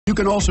You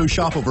can also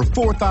shop over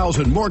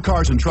 4,000 more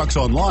cars and trucks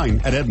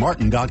online at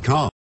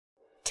edmartin.com.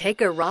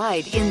 Take a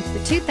ride in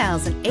the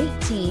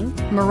 2018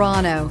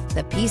 Murano.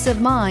 The peace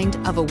of mind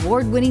of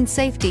award-winning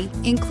safety,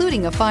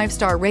 including a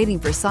 5-star rating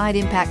for side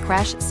impact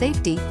crash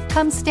safety,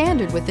 comes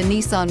standard with the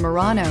Nissan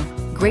Murano.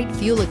 Great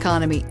fuel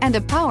economy and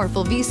a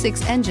powerful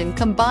V6 engine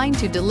combine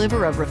to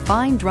deliver a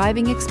refined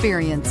driving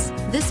experience.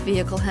 This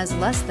vehicle has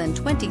less than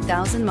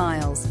 20,000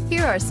 miles.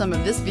 Here are some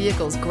of this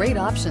vehicle's great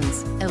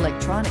options: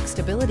 electronic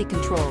stability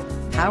control,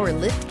 power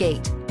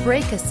liftgate,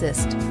 brake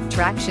assist,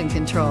 traction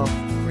control,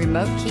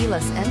 remote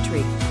keyless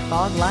entry,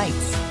 fog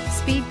lights,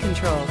 speed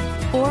control,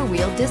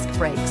 4-wheel disc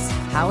brakes,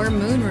 power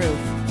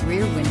moonroof,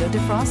 rear window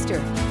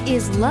defroster.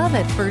 Is love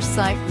at first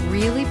sight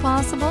really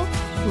possible?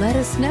 Let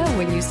us know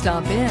when you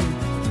stop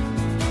in.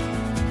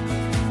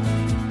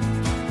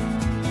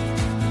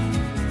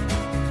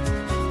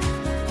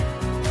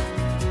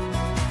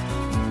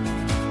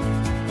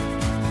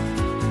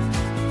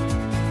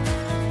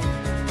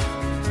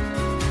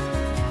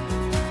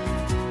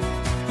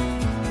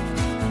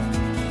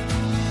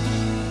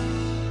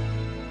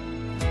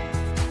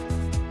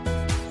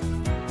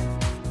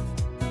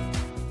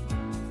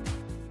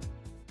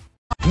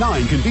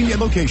 Nine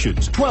convenient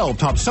locations, 12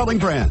 top-selling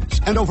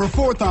brands, and over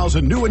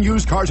 4,000 new and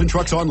used cars and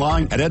trucks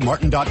online at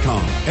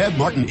edmartin.com. Ed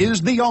Martin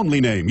is the only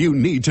name you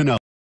need to know.